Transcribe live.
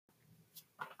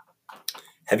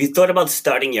Have you thought about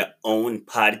starting your own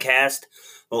podcast?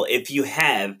 Well, if you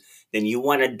have, then you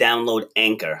want to download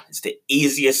Anchor. It's the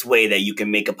easiest way that you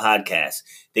can make a podcast.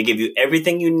 They give you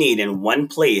everything you need in one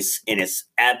place, and it's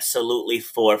absolutely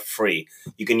for free.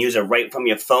 You can use it right from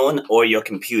your phone or your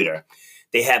computer.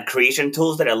 They have creation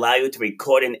tools that allow you to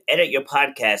record and edit your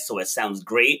podcast so it sounds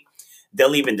great.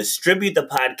 They'll even distribute the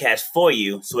podcast for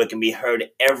you so it can be heard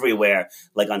everywhere,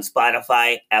 like on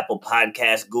Spotify, Apple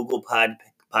Podcasts, Google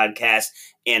Podcasts,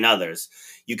 and others.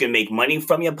 You can make money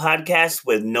from your podcast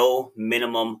with no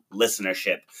minimum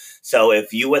listenership. So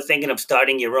if you were thinking of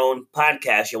starting your own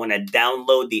podcast, you want to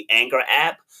download the Anchor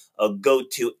app or go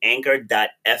to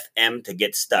anchor.fm to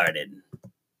get started.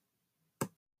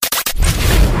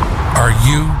 Are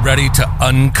you ready to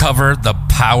uncover the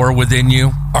power within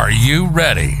you? Are you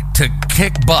ready to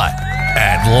kick butt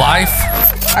at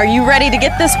life? Are you ready to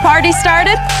get this party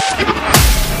started?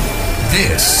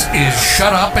 This is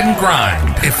Shut Up and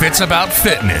Grind. If it's about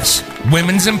fitness,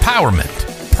 women's empowerment,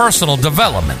 personal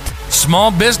development,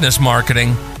 small business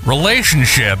marketing,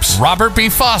 relationships, Robert B.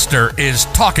 Foster is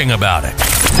talking about it.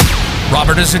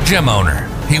 Robert is a gym owner.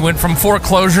 He went from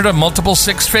foreclosure to multiple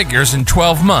six figures in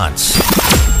 12 months.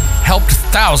 Helped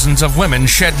thousands of women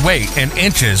shed weight in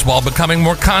inches while becoming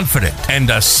more confident, and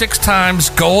a 6 times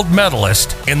gold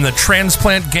medalist in the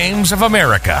Transplant Games of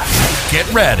America. Get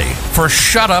ready for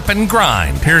Shut Up and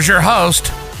Grind. Here's your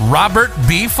host, Robert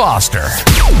B. Foster.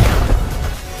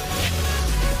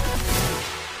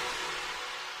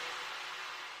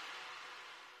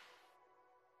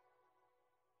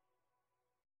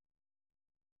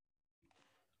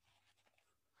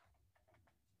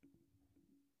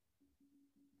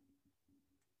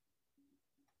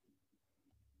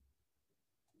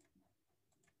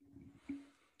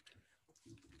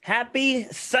 Happy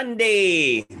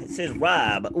Sunday! This is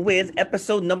Rob with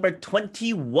episode number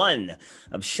 21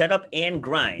 of Shut Up and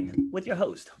Grind with your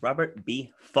host, Robert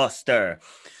B. Foster.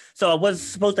 So I was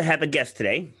supposed to have a guest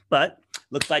today, but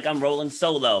looks like I'm rolling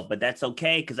solo, but that's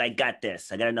okay because I got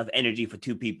this. I got enough energy for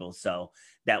 2 people, so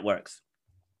that works.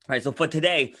 All right, so for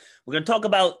today, we're going to talk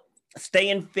about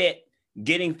staying fit,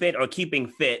 getting fit, or keeping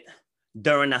fit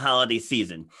during the holiday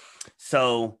season.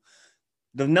 So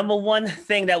the number one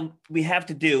thing that we have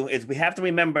to do is we have to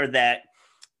remember that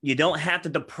you don't have to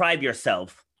deprive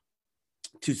yourself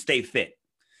to stay fit.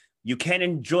 You can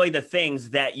enjoy the things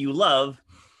that you love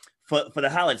for the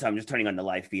holidays. I'm just turning on the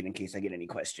live feed in case I get any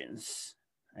questions.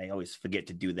 I always forget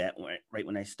to do that right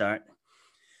when I start.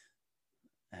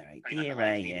 All right, here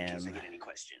I am. In case I get any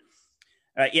questions.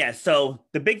 All right, yeah, so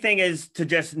the big thing is to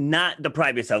just not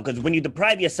deprive yourself, because when you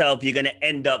deprive yourself, you're going to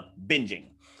end up binging.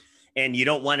 And you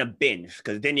don't want to binge,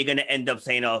 because then you're going to end up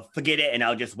saying, oh, forget it, and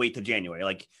I'll just wait till January.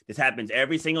 Like, this happens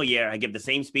every single year. I give the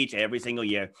same speech every single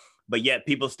year, but yet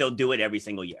people still do it every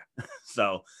single year.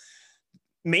 So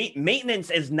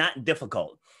maintenance is not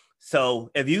difficult.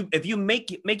 So if you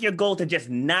make your goal to just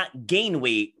not gain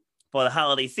weight for the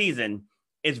holiday season,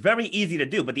 it's very easy to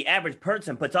do. But the average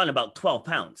person puts on about 12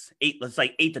 pounds, 8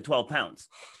 to 12 pounds.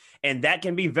 And that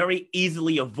can be very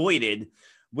easily avoided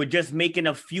with just making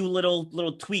a few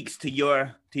little tweaks to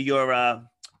your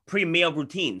pre-meal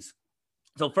routines.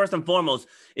 So first and foremost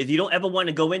is you don't ever want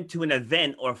to go into an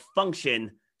event or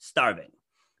function starving.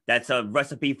 That's a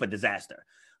recipe for disaster.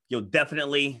 You'll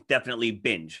definitely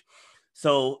binge.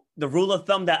 So the rule of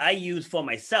thumb that I use for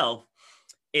myself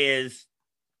is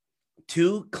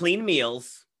 2 clean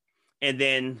meals and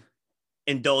then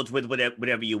indulge with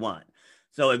whatever you want.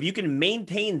 So if you can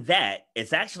maintain that,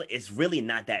 it's really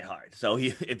not that hard. So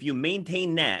if you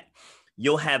maintain that,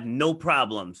 you'll have no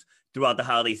problems throughout the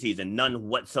holiday season, none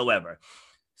whatsoever.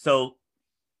 So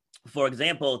for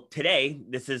example, today,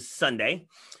 this is Sunday,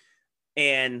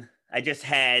 and I just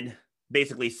had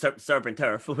basically surf and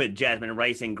turf with jasmine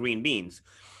rice and green beans.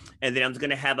 And then I'm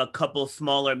going to have a couple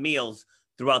smaller meals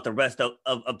throughout the rest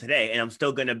of today, and I'm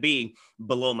still going to be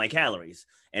below my calories.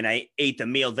 And I ate the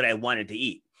meals that I wanted to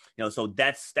eat. So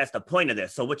that's the point of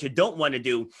this. So what you don't want to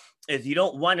do is you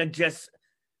don't want to just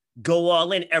go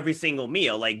all in every single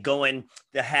meal, like going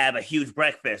to have a huge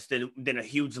breakfast and then a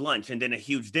huge lunch and then a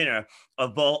huge dinner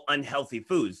of all unhealthy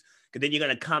foods. Because then you're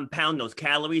going to compound those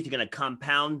calories. You're going to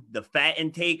compound the fat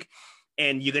intake,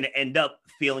 and you're going to end up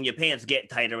feeling your pants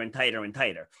get tighter and tighter and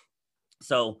tighter.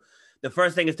 So the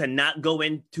first thing is to not go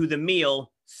into the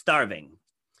meal starving.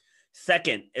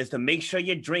 Second is to make sure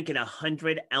you're drinking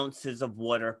 100 ounces of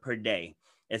water per day.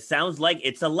 It sounds like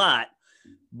it's a lot,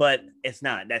 but it's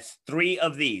not. That's 3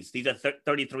 of these. These are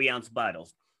 33-ounce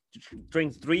bottles.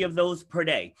 drink 3 of those per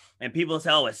day. And people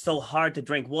say, oh, it's so hard to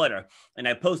drink water. And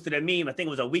I posted a meme, I think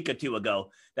it was a week or 2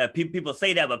 ago, that people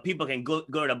say that, but people can go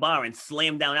to the bar and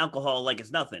slam down alcohol like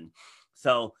it's nothing.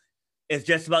 So it's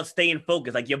just about staying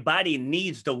focused. Like your body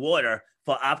needs the water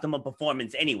for optimal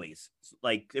performance anyways.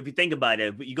 Like if you think about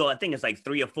it, you go, I think it's like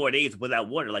 3 or 4 days without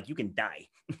water, like you can die.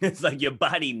 It's like your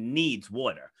body needs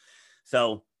water.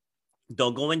 So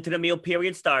don't go into the meal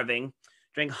period starving.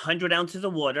 Drink 100 ounces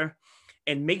of water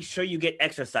and make sure you get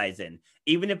exercise in.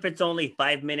 Even if it's only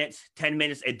 5 minutes, 10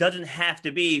 minutes, it doesn't have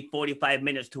to be 45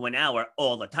 minutes to an hour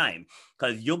all the time,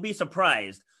 because you'll be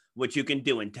surprised what you can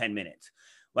do in 10 minutes.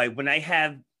 Like when I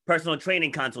have personal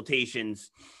training consultations,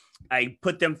 I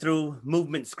put them through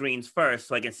movement screens first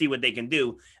so I can see what they can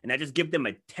do. And I just give them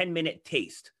a 10-minute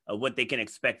taste of what they can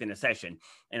expect in a session.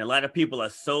 And a lot of people are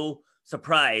so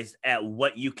surprised at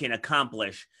what you can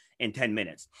accomplish in 10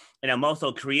 minutes. And I'm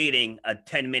also creating a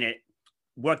 10-minute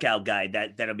workout guide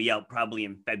that'll be out probably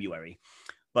in February.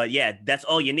 But yeah, that's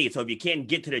all you need. So if you can't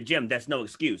get to the gym, that's no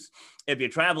excuse. If you're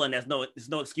traveling, there's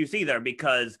no excuse either,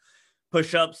 because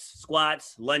push-ups,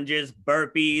 squats, lunges,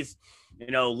 burpees,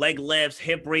 leg lifts,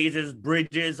 hip raises,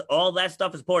 bridges, all that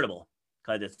stuff is portable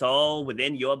because it's all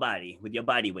within your body, with your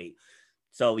body weight.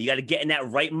 So you got to get in that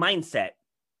right mindset.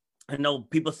 I know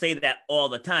people say that all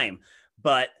the time,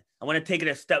 but I want to take it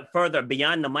a step further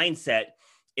beyond the mindset.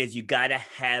 Is you got to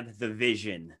have the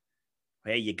vision,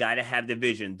 right? You got to have the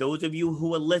vision. Those of you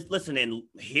who are listening,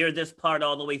 hear this part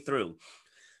all the way through.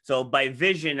 So by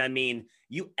vision, I mean,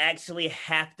 you actually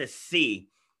have to see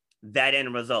that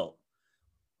end result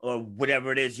or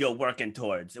whatever it is you're working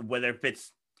towards, whether if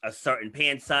it's a certain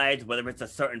pant size, whether it's a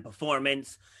certain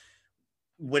performance,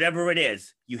 whatever it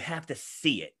is, you have to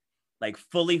see it, like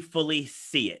fully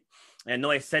see it. And I know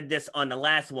I said this on the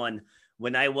last one,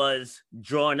 when I was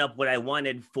drawing up what I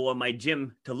wanted for my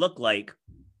gym to look like.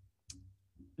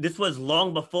 This was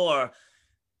long before,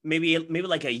 maybe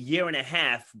like a year and a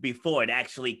half before it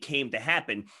actually came to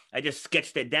happen. I just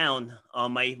sketched it down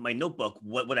on my notebook,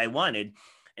 what I wanted.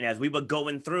 And as we were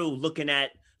going through looking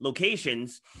at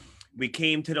locations, we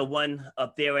came to the one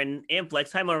up there in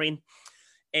Amplex. Hi, Maureen.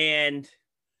 And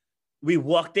we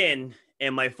walked in,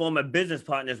 and my former business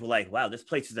partners were like, wow, this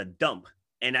place is a dump.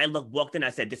 And I walked in, I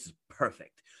said, this is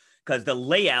perfect, because the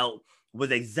layout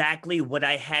was exactly what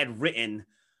I had written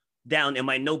down in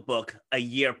my notebook a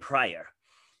year prior.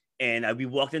 And we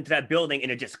walked into that building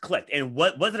and it just clicked. And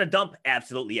what was it, a dump?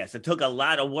 Absolutely, yes. It took a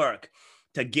lot of work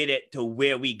to get it to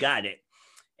where we got it.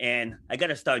 And I got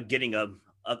to start getting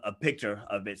a picture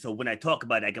of it. So when I talk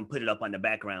about it, I can put it up on the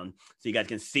background so you guys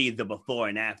can see the before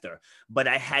and after. But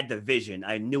I had the vision.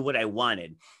 I knew what I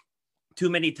wanted.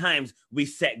 Too many times we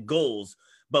set goals,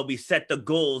 but we set the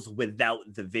goals without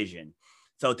the vision.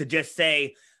 So to just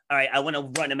say, all right, I want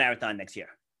to run a marathon next year.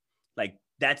 Like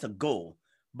that's a goal,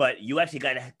 but you actually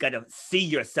gotta see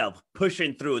yourself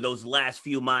pushing through those last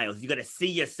few miles. You got to see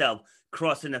yourself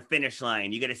crossing the finish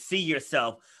line. You got to see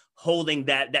yourself holding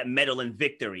that medal in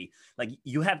victory. Like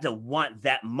you have to want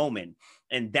that moment.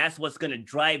 And that's what's going to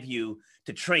drive you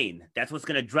to train. That's what's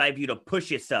going to drive you to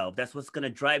push yourself. That's what's going to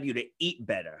drive you to eat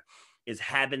better, is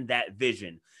having that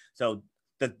vision. So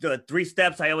the 3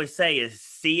 steps I always say is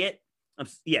see it.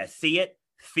 See it,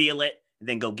 feel it, and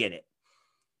then go get it.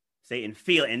 Say and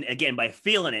feel it. And again, by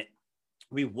feeling it,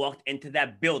 we walked into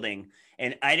that building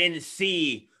and I didn't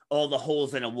see all the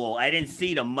holes in the wall. I didn't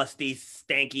see the musty,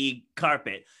 stanky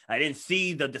carpet. I didn't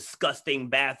see the disgusting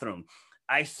bathroom.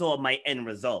 I saw my end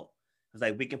result. I was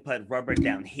like, we can put rubber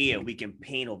down here. We can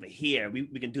paint over here. We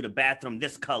can do the bathroom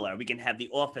this color. We can have the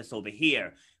office over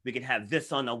here. We can have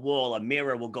this on the wall. A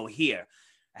mirror will go here.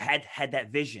 I had that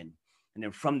vision. And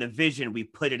then from the vision, we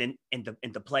put it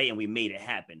into play and we made it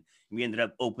happen. And we ended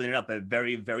up opening up a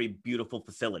very, very beautiful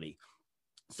facility.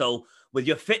 So with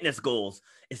your fitness goals,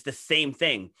 it's the same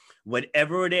thing.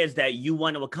 Whatever it is that you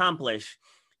want to accomplish,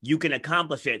 you can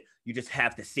accomplish it. You just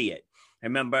have to see it. I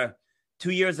remember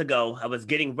 2 years ago, I was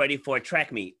getting ready for a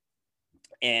track meet.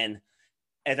 And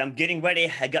as I'm getting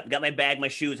ready, I got my bag, my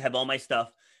shoes, have all my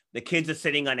stuff. The kids are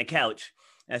sitting on the couch.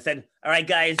 And I said, all right,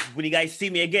 guys, when you guys see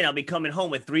me again, I'll be coming home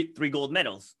with three gold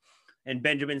medals. And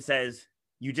Benjamin says,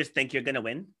 you just think you're going to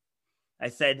win? I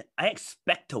said, I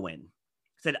expect to win.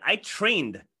 I said, I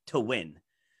trained to win.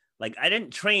 Like, I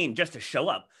didn't train just to show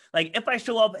up. Like, if I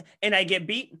show up and I get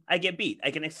beat, I get beat. I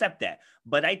can accept that.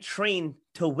 But I train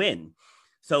to win.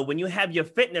 So when you have your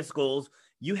fitness goals,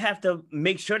 you have to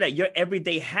make sure that your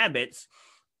everyday habits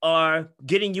are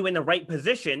getting you in the right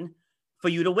position for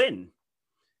you to win.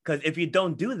 Because if you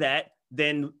don't do that,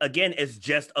 then again, it's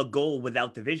just a goal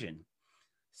without the vision.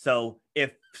 So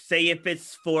if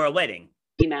it's for a wedding,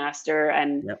 Reiki master.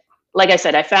 And Yep. like I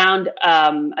said, I found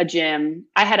a gym.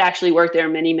 I had actually worked there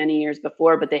many, many years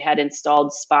before, but they had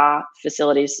installed spa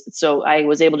facilities. So I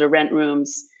was able to rent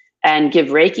rooms and give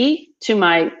Reiki to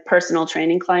my personal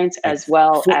training clients, as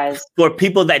well as... For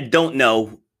people that don't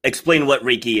know, explain what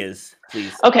Reiki is,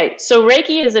 please. Okay, so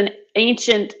Reiki is an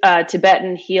ancient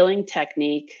Tibetan healing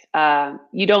technique.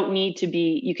 You don't need to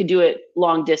be, you could do it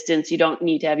long distance. You don't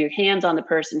need to have your hands on the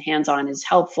person. Hands-on is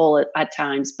helpful at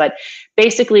times, but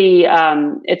basically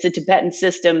it's a Tibetan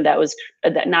system that was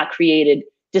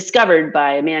discovered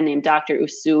by a man named Dr.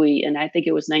 Usui, and I think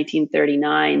it was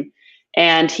 1939.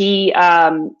 And he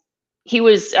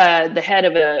was the head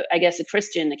of a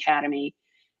Christian academy,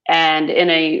 and in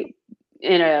a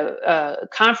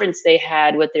conference they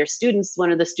had with their students,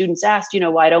 one of the students asked,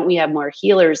 why don't we have more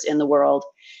healers in the world?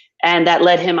 And that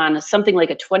led him on something like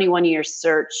a 21-year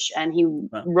search. And he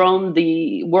roamed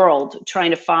the world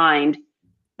trying to find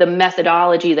the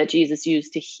methodology that Jesus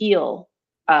used to heal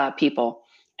people.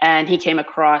 And he came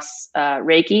across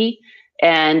Reiki,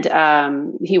 and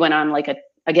he went on like a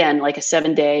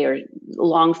 7-day or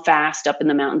long fast up in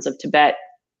the mountains of Tibet.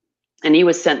 And he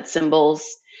was sent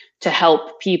symbols to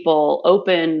help people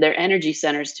open their energy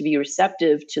centers to be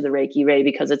receptive to the Reiki ray,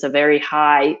 because it's a very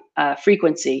high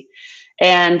frequency.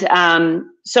 And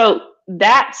so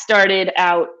that started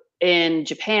out in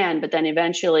Japan, but then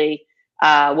eventually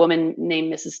a woman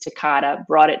named Mrs. Takata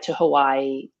brought it to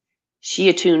Hawaii. She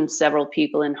attuned several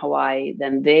people in Hawaii.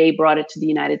 Then they brought it to the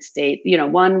United States.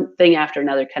 One thing after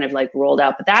another kind of like rolled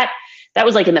out. But that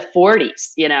was like in the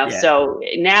 40s, Yeah. So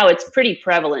now it's pretty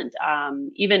prevalent.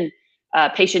 Even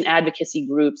patient advocacy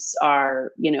groups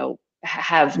are,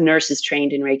 have nurses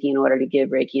trained in Reiki in order to give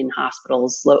Reiki in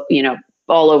hospitals,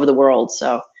 all over the world.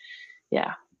 So,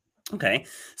 yeah. Okay.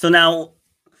 So now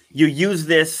you use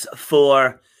this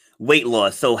for weight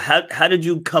loss. So how did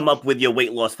you come up with your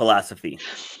weight loss philosophy?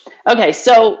 Okay.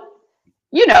 So,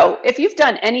 if you've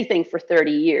done anything for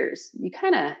 30 years, you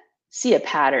kind of see a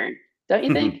pattern, don't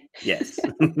you think? Yes.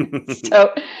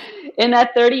 So in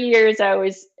that 30 years, I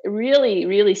was really,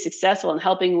 really successful in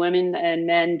helping women and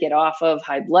men get off of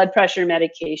high blood pressure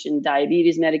medication,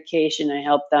 diabetes medication. I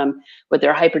helped them with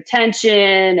their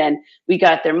hypertension, and we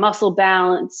got their muscle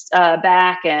balance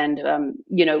back, and,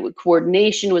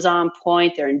 coordination was on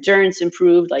point. Their endurance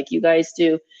improved like you guys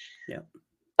do. Yeah.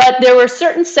 But there were a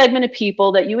certain segment of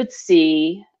people that you would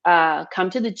see come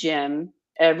to the gym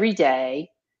every day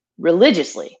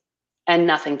religiously, and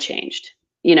nothing changed,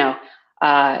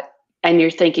 and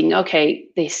you're thinking, okay,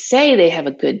 they say they have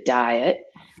a good diet.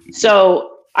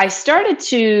 So I started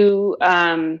to,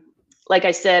 like I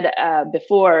said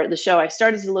before the show, I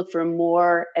started to look for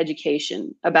more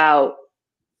education about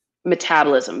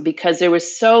metabolism, because there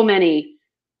was so many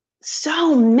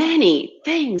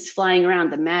things flying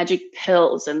around, the magic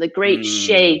pills and the great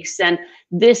shakes and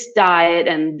this diet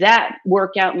and that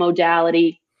workout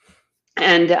modality.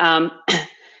 And,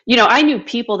 I knew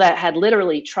people that had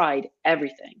literally tried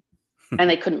everything and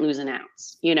they couldn't lose an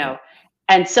ounce,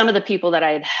 and some of the people that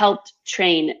I had helped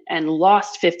train and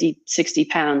lost 50, 60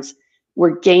 pounds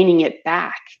were gaining it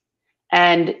back.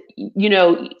 And,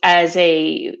 as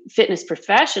a fitness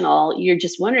professional, you're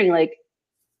just wondering, like,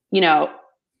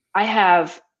 I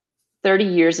have 30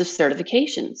 years of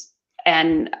certifications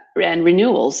and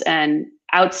renewals and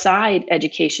outside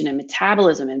education and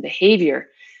metabolism and behavior.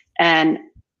 And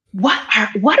what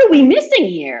are we missing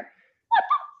here?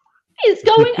 What is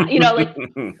going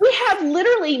on? We have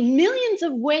literally millions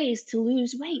of ways to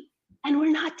lose weight, and we're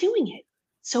not doing it.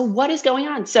 So what is going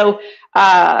on? So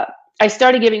I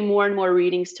started giving more and more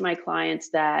readings to my clients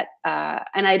and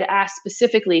I'd ask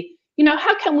specifically,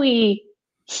 how can we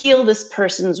heal this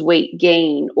person's weight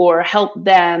gain, or help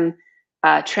them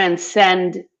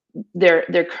transcend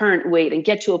their current weight and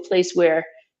get to a place where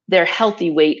their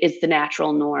healthy weight is the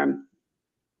natural norm.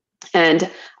 And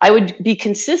I would be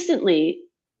consistently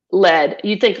led.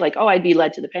 You'd think like, oh, I'd be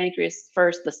led to the pancreas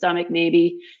first, the stomach,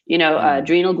 maybe,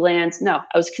 adrenal glands. No,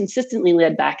 I was consistently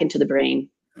led back into the brain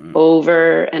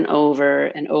over and over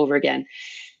and over again.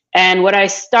 And what I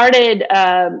started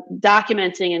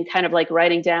documenting and kind of like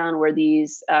writing down were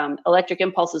these electric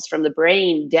impulses from the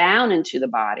brain down into the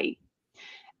body.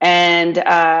 And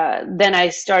then I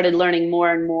started learning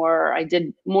more and more. I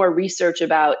did more research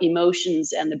about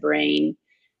emotions and the brain,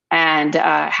 and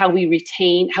how we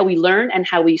learn and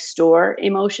how we store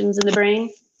emotions in the brain,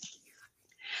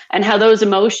 and how those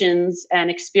emotions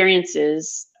and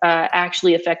experiences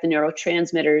actually affect the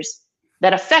neurotransmitters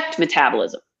that affect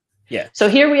metabolism. Yeah. So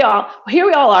here we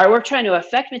all are. We're trying to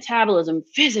affect metabolism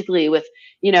physically with,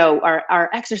 our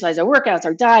exercise, our workouts,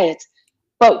 our diets.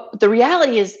 But the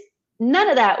reality is none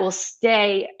of that will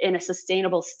stay in a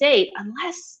sustainable state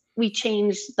unless we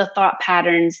change the thought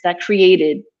patterns that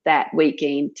created that weight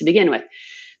gain to begin with.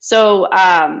 So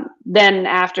then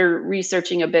after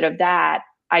researching a bit of that,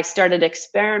 I started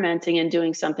experimenting and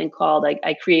doing something called,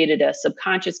 I created a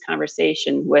subconscious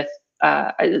conversation with,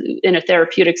 in a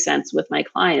therapeutic sense, with my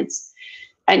clients.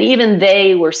 And even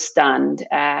they were stunned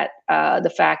at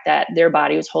the fact that their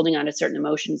body was holding on to certain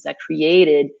emotions that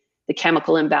created the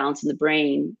chemical imbalance in the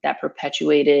brain that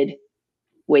perpetuated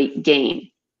weight gain.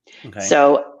 Okay.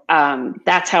 So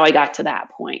that's how I got to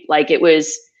that point. Like, it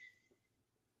was,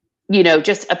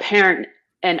 just apparent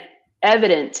and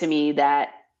evident to me that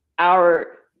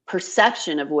our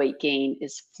perception of weight gain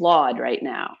is flawed right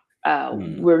now.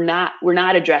 We're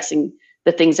not addressing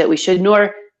the things that we should,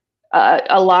 nor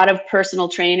a lot of personal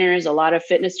trainers, a lot of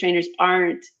fitness trainers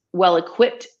aren't well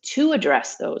equipped to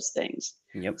address those things.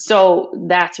 Yep. So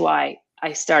that's why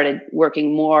I started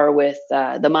working more with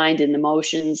the mind and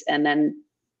emotions. And then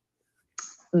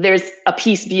there's a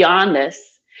piece beyond this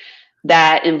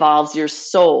that involves your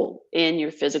soul in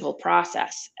your physical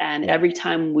process. And every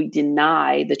time we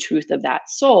deny the truth of that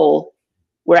soul,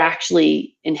 we're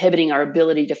actually inhibiting our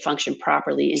ability to function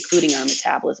properly, including our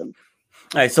metabolism.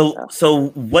 All right.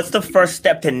 So what's the first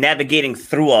step to navigating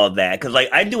through all that? Because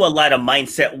I do a lot of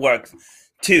mindset work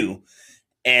too.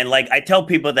 And I tell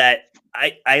people that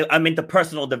I'm into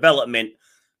personal development.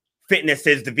 Fitness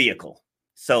is the vehicle.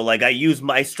 So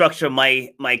I structure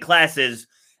my classes,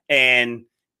 and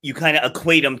you kind of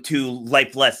equate them to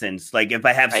life lessons. Like if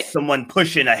I have someone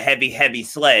pushing a heavy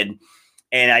sled,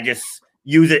 and I just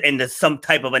use it into some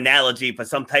type of analogy for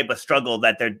some type of struggle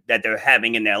that they're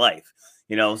having in their life,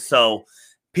 so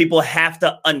people have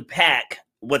to unpack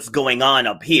what's going on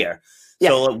up here. Yeah.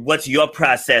 So what's your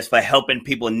process for helping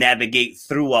people navigate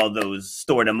through all those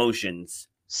stored emotions?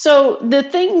 So the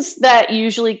things that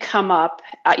usually come up,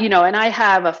 and I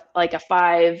have a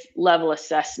 5-level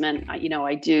assessment.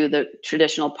 I do the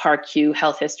traditional PAR-Q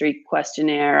health history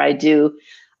questionnaire. I do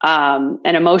an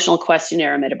emotional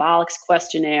questionnaire, a metabolics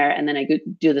questionnaire, and then I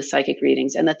do the psychic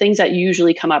readings. And the things that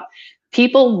usually come up,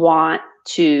 people want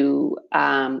to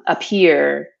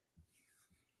appear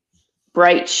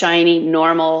bright, shiny,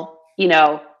 normal,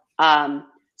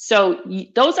 so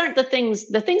those aren't the things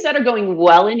that are going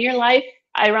well in your life,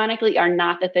 ironically, are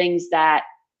not the things that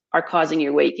are causing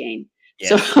your weight gain.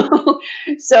 Yeah.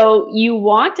 So you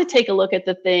want to take a look at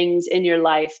the things in your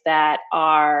life that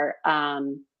are,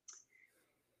 all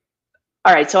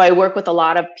right. So I work with a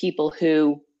lot of people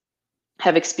who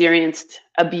have experienced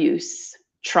abuse,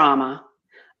 trauma.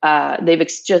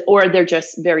 They're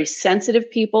just very sensitive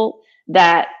people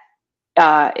that,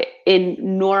 in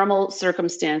normal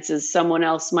circumstances, someone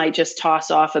else might just toss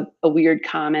off a weird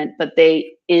comment, but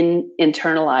they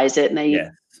internalize it and they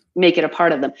make it a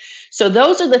part of them. So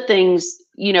those are the things,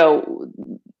 you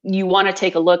want to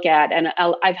take a look at. And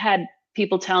I've had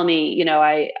people tell me,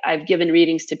 I've given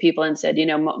readings to people and said,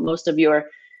 most of your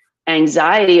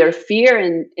anxiety or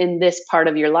fear in this part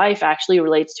of your life actually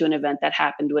relates to an event that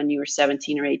happened when you were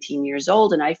 17 or 18 years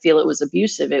old. And I feel it was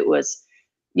abusive. It was,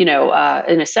 in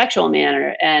a sexual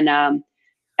manner, and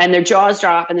their jaws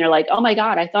drop and they're like, oh my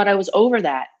God, I thought I was over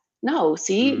that. No,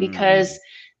 see, because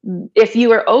if you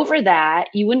were over that,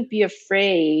 you wouldn't be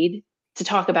afraid to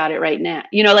talk about it right now.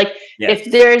 If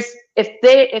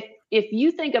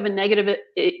you think of a negative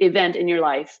event in your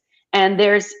life and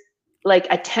there's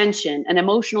a tension, an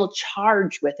emotional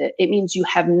charge with it, it means you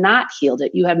have not healed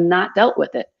it. You have not dealt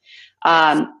with it.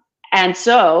 And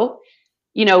so,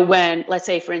 when, let's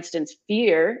say, for instance,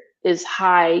 fear is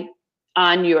high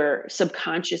on your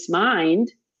subconscious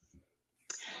mind,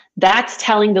 that's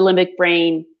telling the limbic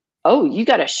brain, oh, you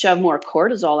got to shove more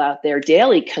cortisol out there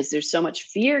daily because there's so much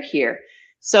fear here.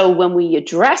 So when we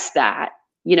address that,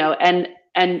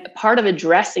 and part of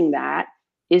addressing that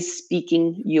is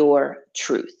speaking your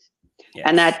truth. Yes.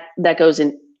 And that goes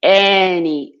in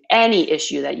any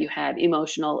issue that you have,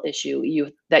 emotional issue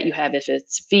that you have, if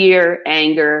it's fear,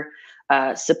 anger,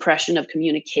 suppression of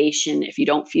communication, if you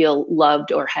don't feel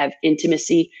loved or have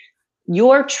intimacy,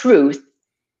 your truth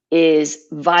is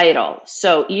vital.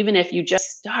 So even if you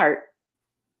just start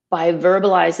by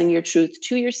verbalizing your truth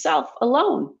to yourself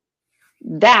alone,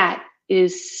 that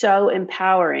is so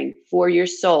empowering for your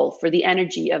soul, for the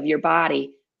energy of your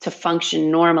body to function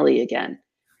normally again.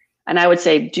 And I would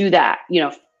say, do that,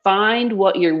 find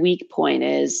what your weak point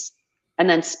is and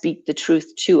then speak the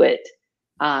truth to it.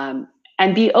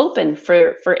 And be open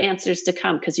for answers to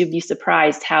come, because you'd be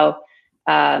surprised how,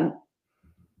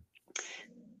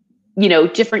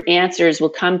 different answers will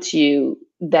come to you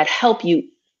that help you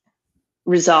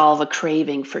resolve a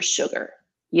craving for sugar.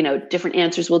 different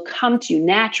answers will come to you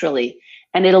naturally,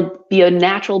 and it'll be a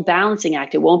natural balancing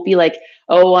act. It won't be like,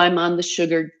 oh, I'm on the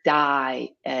sugar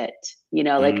diet, it's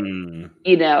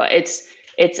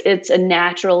a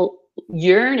natural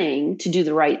yearning to do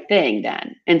the right thing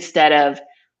then, instead of,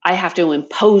 I have to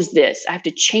impose this, I have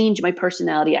to change my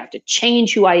personality, I have to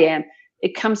change who I am.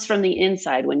 It comes from the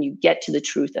inside when you get to the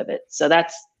truth of it. So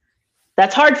that's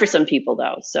hard for some people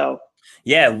though. So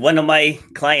yeah, one of my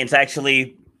clients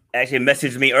actually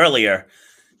messaged me earlier,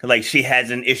 like she has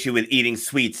an issue with eating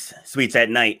sweets at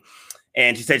night.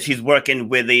 And she said she's working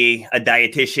with a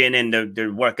dietitian, and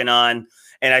they're working on,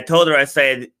 and I told her, I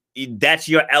said, that's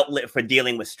your outlet for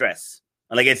dealing with stress.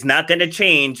 Like, it's not going to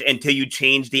change until you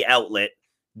change the outlet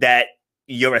that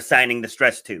you're assigning the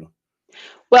stress to.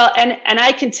 Well, and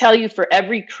I can tell you, for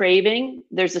every craving,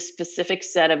 there's a specific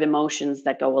set of emotions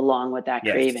that go along with that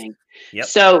craving. Yep.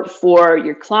 So for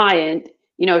your client,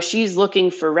 she's looking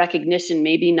for recognition,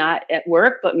 maybe not at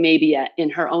work, but maybe in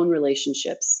her own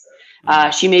relationships.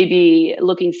 She may be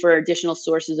looking for additional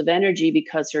sources of energy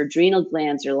because her adrenal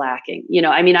glands are lacking.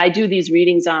 I do these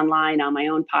readings online on my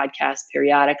own podcast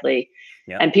periodically,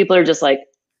 and people are just like,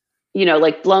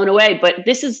 like blown away. But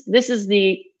this is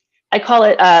I call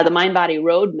it the mind body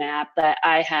roadmap that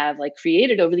I have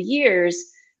created over the years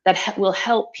that will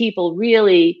help people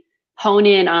really hone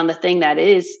in on the thing that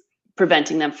is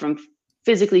preventing them from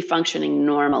physically functioning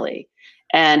normally.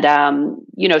 And,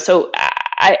 so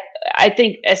I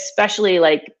think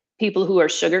especially people who are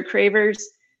sugar cravers,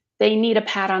 they need a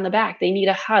pat on the back. They need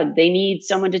a hug. They need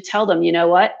someone to tell them, you know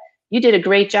what, you did a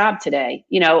great job today,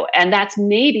 and that's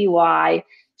maybe why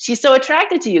she's so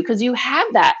attracted to you, because you have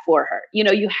that for her.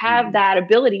 You have that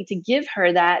ability to give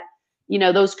her that,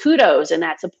 those kudos and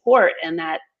that support and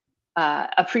that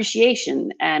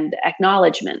appreciation and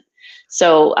acknowledgement.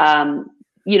 So,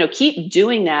 keep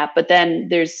doing that. But then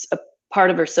there's a part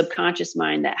of her subconscious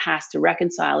mind that has to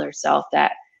reconcile herself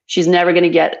that she's never going to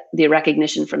get the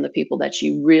recognition from the people that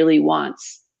she really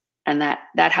wants. And that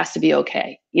has to be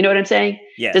okay. You know what I'm saying?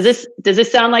 Yes. Does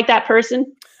this sound like that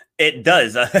person? It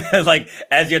does. Like,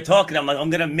 as you're talking, I'm like, I'm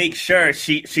gonna make sure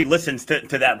she listens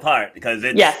to that part, because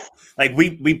it's like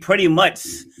we pretty much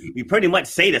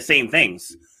say the same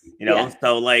things,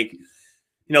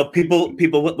 So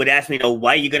people would ask me,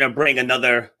 why are you gonna bring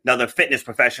another fitness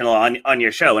professional on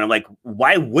your show? And I'm like,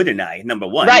 why wouldn't I? Number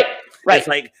one, right. It's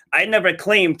like, I never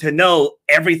claimed to know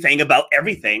everything about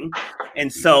everything,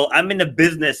 and so I'm in the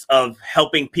business of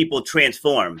helping people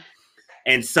transform.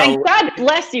 And so, and God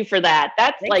bless you for that.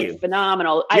 That's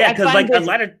phenomenal. Yeah, because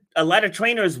a lot of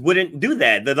trainers wouldn't do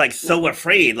that. They're so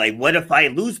afraid. Like, what if I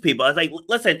lose people? I was like,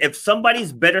 listen, if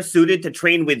somebody's better suited to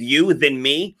train with you than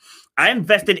me, I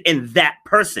invested in that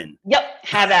person. Yep,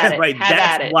 have at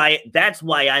it. Right. That's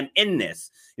why I'm in this.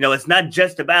 It's not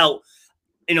just about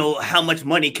how much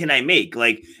money can I make.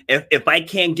 Like, if I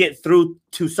can't get through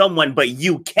to someone, but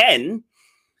you can.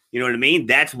 You know what I mean?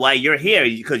 That's why you're here,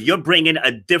 because you're bringing a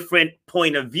different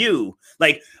point of view.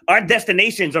 Like, our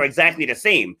destinations are exactly the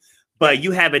same, but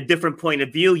you have a different point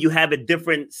of view. You have a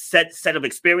different set of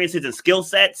experiences and skill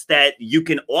sets that you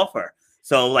can offer.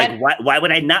 So, why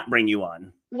would I not bring you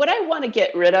on? What I want to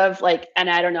get rid of, and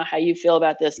I don't know how you feel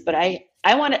about this, but I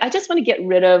just want to get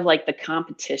rid of the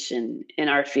competition in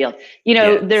our field.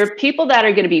 There are people that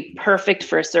are going to be perfect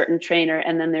for a certain trainer,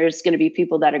 and then there's going to be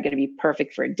people that are going to be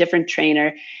perfect for a different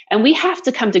trainer. And we have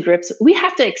to come to grips. We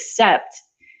have to accept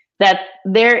that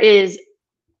there is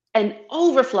an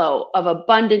overflow of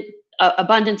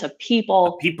abundance of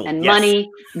people and money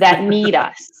that need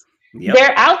us. Yep.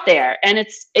 They're out there, and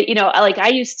it's, I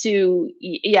used to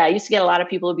get a lot of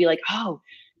people who would be like, oh,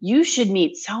 you should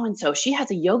meet so-and-so. She has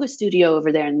a yoga studio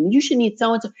over there, and you should meet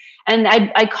so-and-so. And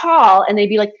I call, and they'd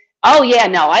be like, oh yeah,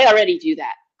 no, I already do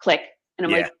that. Click. And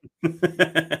I'm like,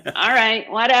 all right,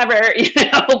 whatever,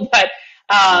 but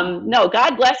no,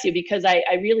 God bless you, because I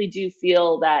really do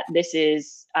feel that this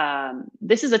is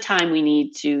a time we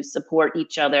need to support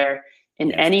each other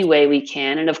in any way we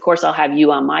can. And of course, I'll have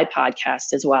you on my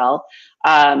podcast as well.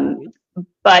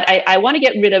 But I want to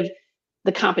get rid of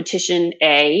the competition,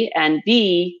 A, and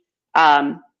B,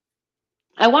 I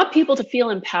want people to feel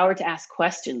empowered to ask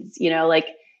questions.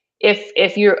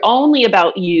 If you're only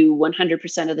about you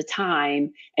 100% of the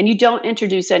time, and you don't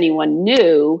introduce anyone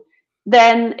new,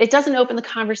 then it doesn't open the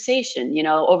conversation.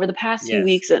 Over the past few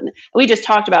weeks, and we just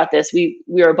talked about this, we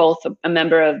were both a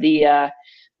member of the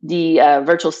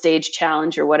virtual stage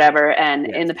challenge or whatever. And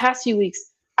in the past few weeks,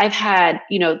 I've had,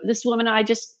 this woman I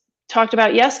just talked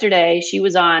about yesterday, she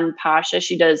was on Pasha.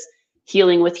 She does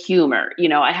healing with humor.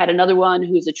 I had another one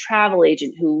who's a travel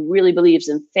agent who really believes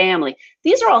in family.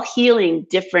 These are all healing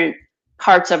different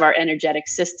parts of our energetic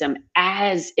system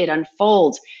as it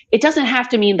unfolds. It doesn't have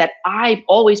to mean that I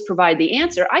always provide the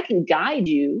answer. I can guide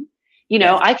you. You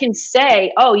know, I can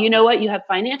say, oh, you know what? You have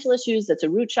financial issues. That's a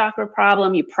root chakra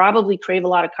problem. You probably crave a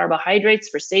lot of carbohydrates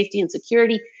for safety and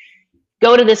security.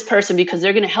 Go to this person because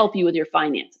they're going to help you with your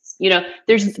finances. You know,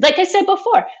 there's, like I said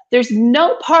before, there's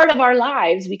no part of our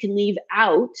lives we can leave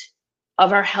out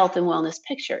of our health and wellness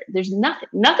picture. There's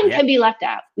nothing can be left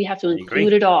out. We have to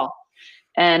include it all.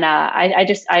 And I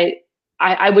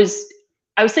was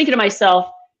thinking to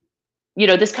myself, you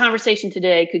know, this conversation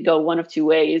today could go one of two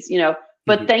ways, you know,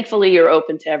 but thankfully you're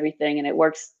open to everything and it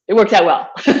worked out well.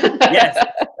 Yes.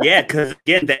 Yeah. Cause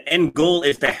again, the end goal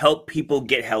is to help people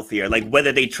get healthier. Like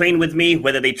whether they train with me,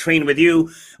 whether they train with you,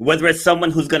 whether it's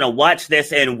someone who's going to watch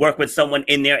this and work with someone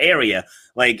in their area,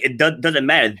 like it doesn't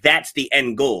matter. That's the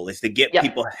end goal, is to get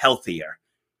people healthier.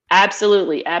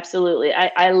 Absolutely. Absolutely.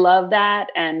 I love that.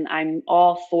 And I'm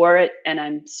all for it. And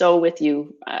I'm so with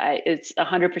you. It's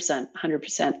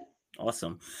 100%.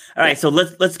 Awesome. All right. So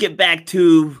let's get back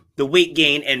to the weight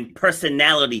gain and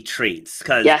personality traits.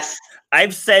 Because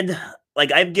I've said,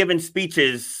 like, I've given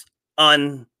speeches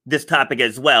on this topic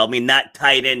as well. I mean, not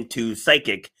tied into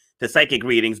psychic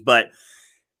readings, but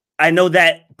I know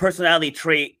that personality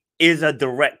trait is a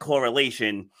direct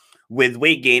correlation with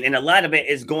weight gain. And a lot of it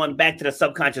is going back to the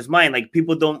subconscious mind. Like,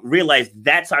 people don't realize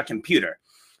that's our computer.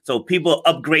 So people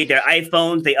upgrade their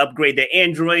iPhones, they upgrade their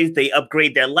Androids, they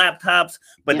upgrade their laptops,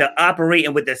 but they're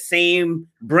operating with the same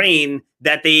brain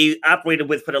that they operated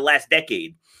with for the last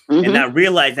decade. And not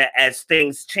realize that as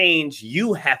things change,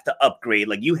 you have to upgrade.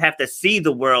 Like, you have to see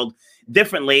the world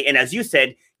differently. And as you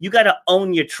said, you got to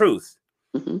own your truth.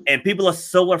 And people are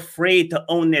so afraid to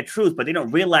own their truth, but they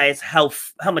don't realize how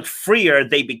much freer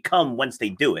they become once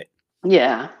they do it.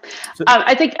 Yeah. So,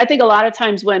 I think a lot of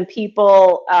times when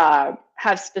people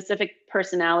have specific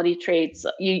personality traits,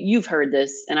 you've heard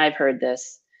this and I've heard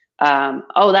this.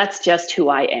 Oh, that's just who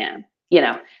I am, you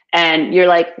know. And you're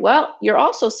like, well, you're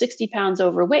also 60 pounds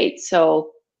overweight.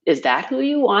 So is that who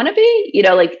you want to be? You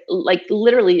know, like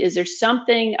literally, is there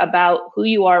something about who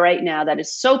you are right now that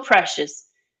is so precious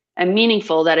and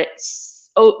meaningful that it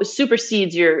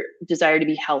supersedes your desire to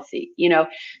be healthy, you know?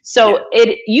 So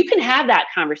you can have that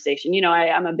conversation. You know,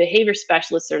 I'm a behavior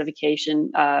specialist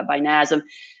certification by NASM.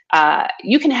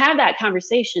 You can have that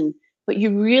conversation, but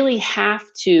you really have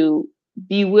to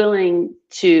be willing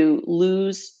to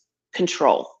lose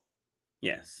control.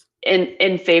 Yes.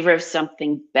 In favor of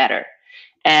something better.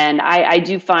 And I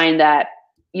do find that,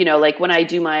 you know, like when I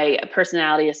do my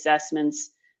personality assessments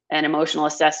and emotional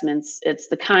assessments, it's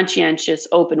the conscientious,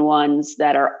 open ones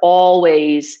that are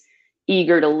always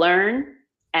eager to learn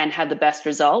and have the best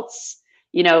results.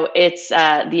 You know, it's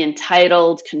the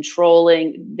entitled,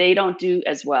 controlling, they don't do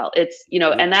as well. It's, you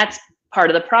know, and that's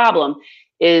part of the problem,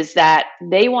 is that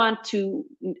they want to,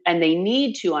 and they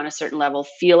need to, on a certain level,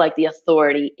 feel like the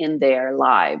authority in their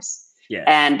lives. Yes.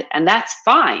 And that's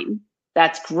fine.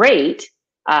 That's great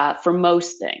for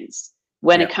most things.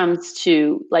 When it comes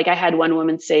to, like, I had one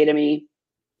woman say to me,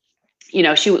 you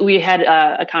know, we had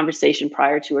a conversation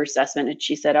prior to her assessment, and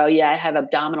she said, oh yeah, I have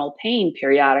abdominal pain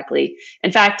periodically.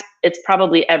 In fact, it's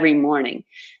probably every morning.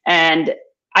 And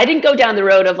I didn't go down the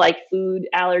road of like food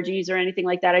allergies or anything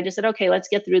like that. I just said, okay, let's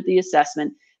get through the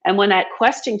assessment. And when that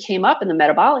question came up in the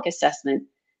metabolic assessment,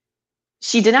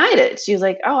 she denied it. She was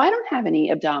like, oh, I don't have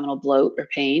any abdominal bloat or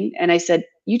pain. And I said,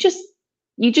 you just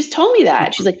told me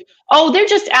that. She's like, oh, they're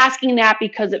just asking that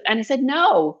because of, and I said,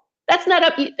 no, that's not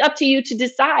up to you to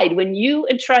decide. When you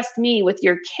entrust me with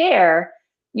your care,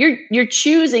 you're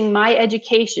choosing my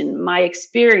education, my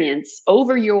experience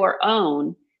over your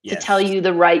own to tell you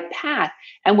the right path.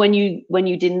 And when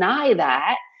you deny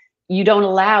that, you don't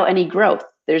allow any growth.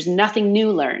 There's nothing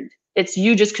new learned. It's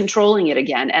you just controlling it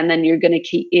again. And then you're going to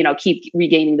keep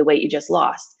regaining the weight you just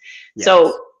lost. Yes.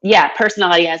 So yeah,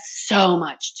 personality has so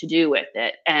much to do with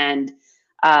it. And,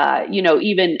 you know,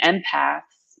 even empaths,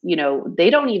 you know,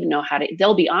 they don't even know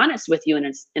they'll be honest with you in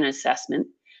an assessment,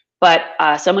 but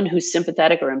someone who's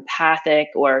sympathetic or empathic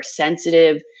or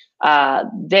sensitive,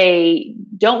 they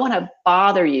don't want to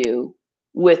bother you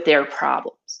with their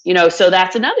problems, you know, so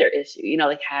that's another issue, you know,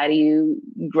 like, how do you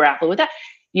grapple with that?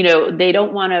 You know, they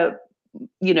don't want to,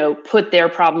 you know, put their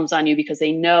problems on you because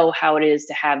they know how it is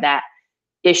to have that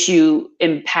issue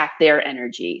impact their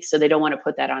energy. So they don't want to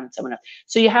put that on someone else.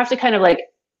 So you have to kind of like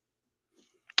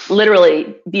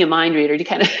literally be a mind reader to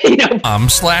kind of, you know.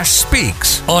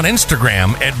 /speaks on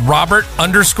Instagram at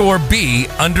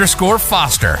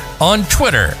Robert_B_Foster, on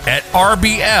Twitter at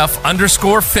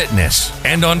RBF_fitness,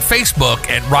 and on Facebook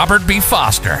at Robert B.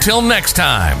 Foster. Till next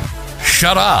time,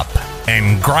 shut up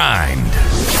and grind.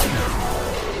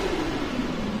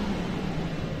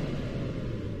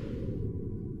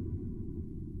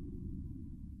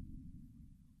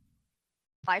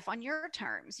 life on your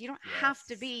terms. You don't have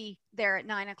to be there at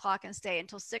 9 o'clock and stay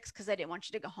until 6 because they didn't want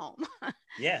you to go home.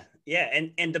 Yeah.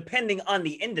 And depending on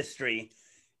the industry,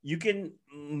 you can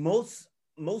most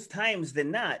times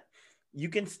than not, you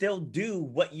can still do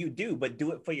what you do, but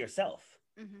do it for yourself.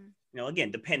 Mm-hmm.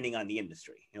 Again, depending on the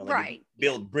industry, right.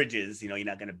 Build bridges, you're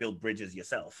not going to build bridges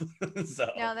yourself. So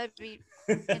no, that'd be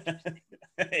interesting.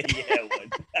 Yeah, it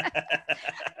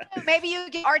would. Maybe you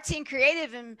get artsy and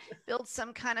creative and build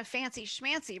some kind of fancy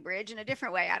schmancy bridge in a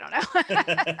different way. I don't know.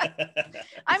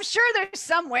 I'm sure there's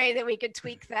some way that we could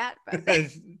tweak that. But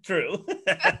true.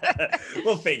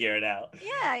 We'll figure it out.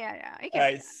 Yeah.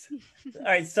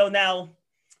 All right. So now,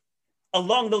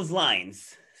 along those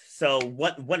lines. So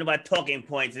one of our talking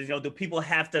points is, do people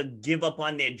have to give up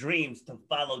on their dreams to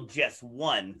follow just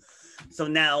one? So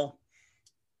now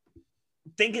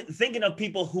thinking of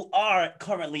people who are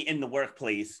currently in the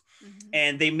workplace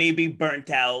and they may be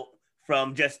burnt out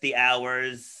from just the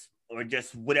hours or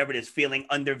just whatever it is, feeling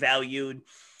undervalued.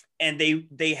 And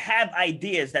they have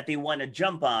ideas that they want to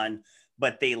jump on,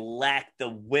 but they lack the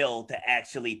will to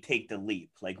actually take the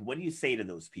leap. Like, what do you say to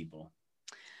those people?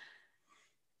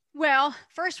 Well,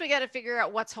 first we got to figure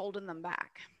out what's holding them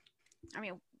back. I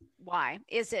mean, why?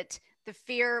 Is it the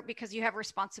fear because you have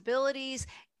responsibilities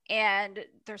and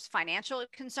there's financial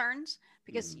concerns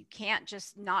because you can't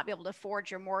just not be able to afford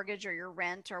your mortgage or your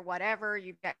rent or whatever.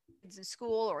 You've got kids in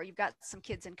school or you've got some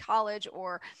kids in college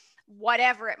or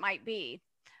whatever it might be.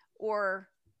 Or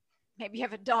maybe you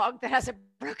have a dog that has a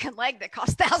broken leg that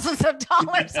costs thousands of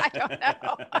dollars. I don't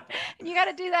know. And you got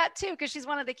to do that too, because she's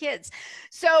one of the kids.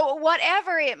 So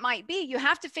whatever it might be, you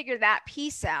have to figure that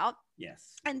piece out.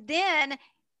 Yes. And then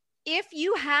if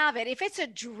you have it, if it's a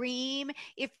dream,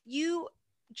 if you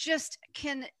just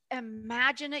can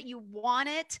imagine it, you want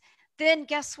it, then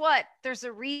guess what? There's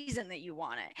a reason that you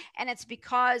want it. And it's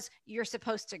because you're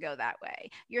supposed to go that way.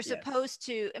 You're supposed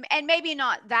to, and maybe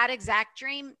not that exact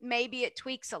dream, maybe it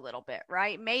tweaks a little bit,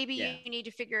 right? Maybe you need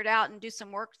to figure it out and do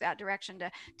some work that direction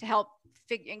to help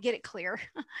figure and get it clear.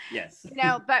 Yes.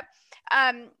 But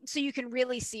so you can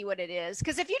really see what it is.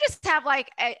 Because if you just have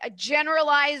like a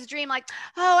generalized dream, like,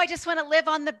 oh, I just want to live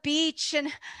on the beach and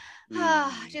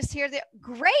just hear the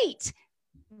great.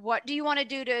 What do you want to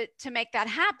do to make that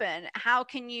happen? How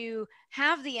can you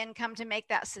have the income to make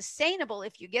that sustainable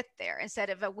if you get there instead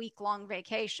of a week-long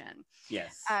vacation?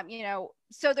 Yes.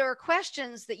 So there are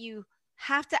questions that you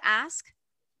have to ask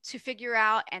to figure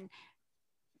out and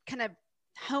kind of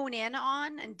hone in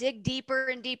on and dig deeper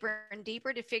and deeper and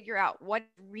deeper to figure out what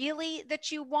really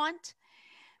that you want.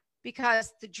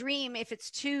 Because the dream, if it's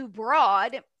too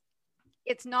broad,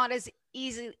 it's not as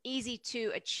easy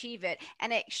to achieve it.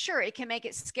 And it can make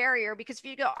it scarier because if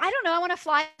you go, I don't know, I want to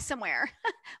fly somewhere,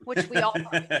 which we all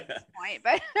want at this point,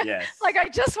 but like, I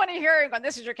just want to hear it when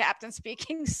this is your captain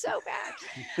speaking so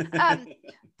bad.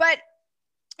 But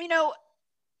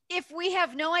if we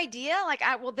have no idea, like,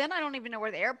 then I don't even know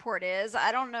where the airport is.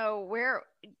 I don't know where.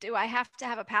 Do I have to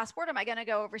have a passport? Am I going to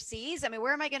go overseas? I mean,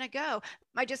 where am I going to go? Am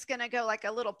I just going to go like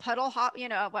a little puddle hop?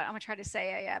 What I'm going to try to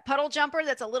say, a puddle jumper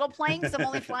that's a little plane because I'm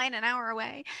only flying an hour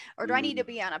away. Or do I need to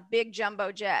be on a big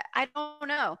jumbo jet? I don't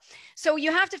know. So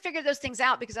you have to figure those things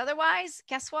out because otherwise,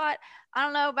 guess what? I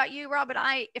don't know about you, Rob, but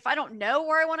if I don't know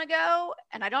where I want to go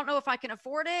and I don't know if I can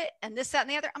afford it and this, that, and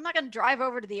the other, I'm not going to drive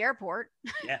over to the airport.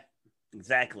 Yeah.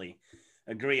 Exactly.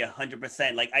 Agree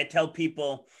 100%. Like I tell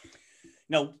people,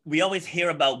 we always hear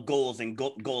about goals and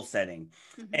goal setting,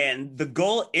 and the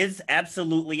goal is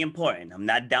absolutely important. I'm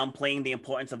not downplaying the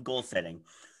importance of goal setting,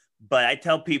 but I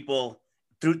tell people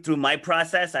through my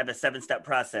process, I have a 7-step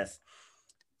process.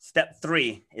 Step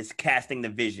 3 is casting the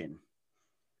vision.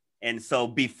 And so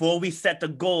before we set the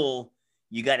goal,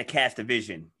 you got to cast a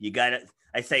vision.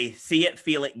 I say, see it,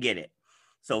 feel it, get it.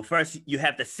 So first you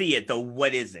have to see it though.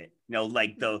 What is it?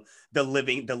 Like the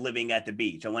living at the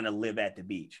beach. I want to live at the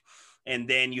beach. And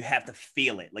then you have to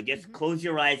feel it. Like just close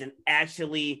your eyes and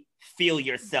actually feel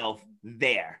yourself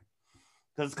there.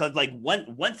 Because like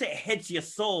once it hits your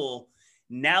soul,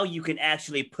 now you can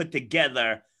actually put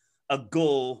together a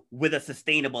goal with a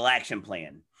sustainable action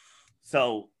plan.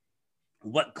 So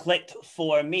what clicked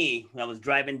for me when I was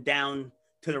driving down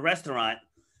to the restaurant,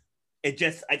 I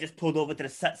just pulled over to the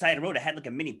side of the road. I had like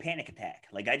a mini panic attack.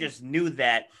 Like I just knew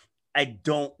that I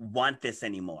don't want this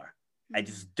anymore. I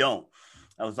just don't.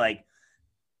 I was like,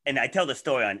 and I tell the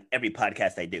story on every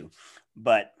podcast I do,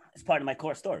 but it's part of my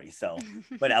core story. So,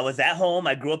 but I was at home.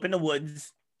 I grew up in the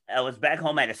woods. I was back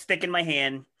home. I had a stick in my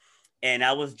hand and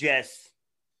I was just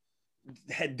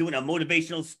doing a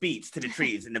motivational speech to the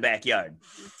trees in the backyard.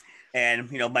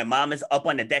 And, my mom is up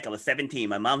on the deck. I was 17.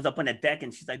 My mom's up on the deck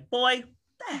and she's like, boy,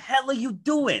 the hell are you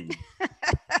doing?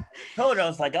 Told her, I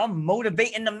was like, I'm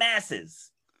motivating the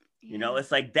masses. You know,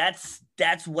 it's like, that's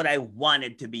what I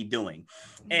wanted to be doing.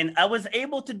 And I was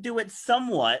able to do it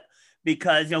somewhat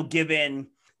because, you know, given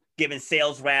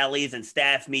sales rallies and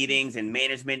staff meetings and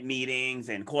management meetings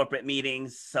and corporate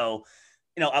meetings. So,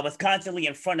 you know, I was constantly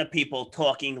in front of people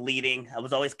talking, leading. I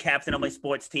was always captain of my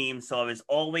sports team. So I was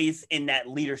always in that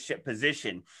leadership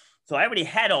position. So I already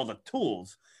had all the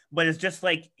tools, but it's just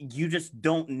like, you just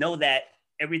don't know that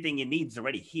everything you need is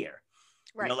already here.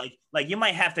 Right. You know, like you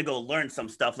might have to go learn some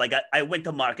stuff. Like I went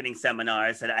to marketing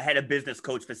seminars and I had a business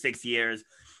coach for 6 years.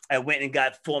 I went and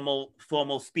got formal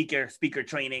speaker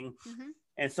training. Mm-hmm.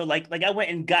 And so like I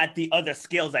went and got the other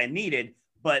skills I needed,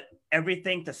 but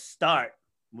everything to start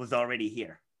was already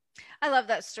here. I love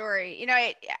that story. You know,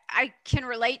 I can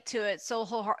relate to it so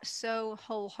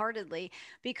wholeheartedly,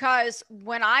 because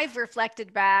when I've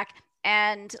reflected back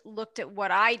and looked at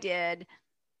what I did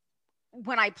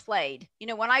when I played, you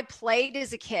know, when I played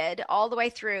as a kid all the way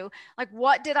through, like,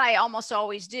 what did I almost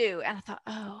always do? And I thought,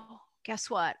 oh, guess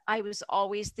what? I was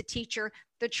always the teacher,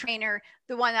 the trainer,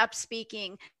 the one up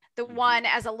speaking, the one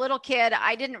as a little kid.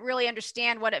 I didn't really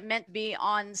understand what it meant to be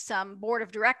on some board of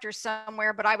directors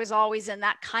somewhere, but I was always in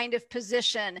that kind of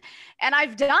position. And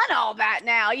I've done all that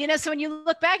now, you know, so when you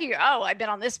look back, you go, oh, I've been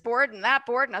on this board and that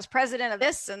board, and I was president of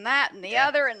this and that and the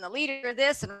other, and the leader of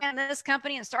this, and ran this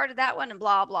company and started that one, and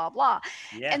blah, blah, blah.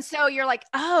 Yeah. And so you're like,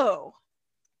 oh,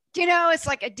 you know, it's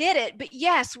like, I did it. But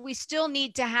yes, we still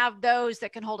need to have those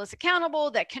that can hold us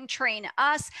accountable, that can train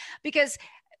us, because,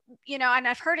 you know, and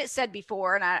I've heard it said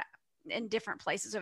before, and in different places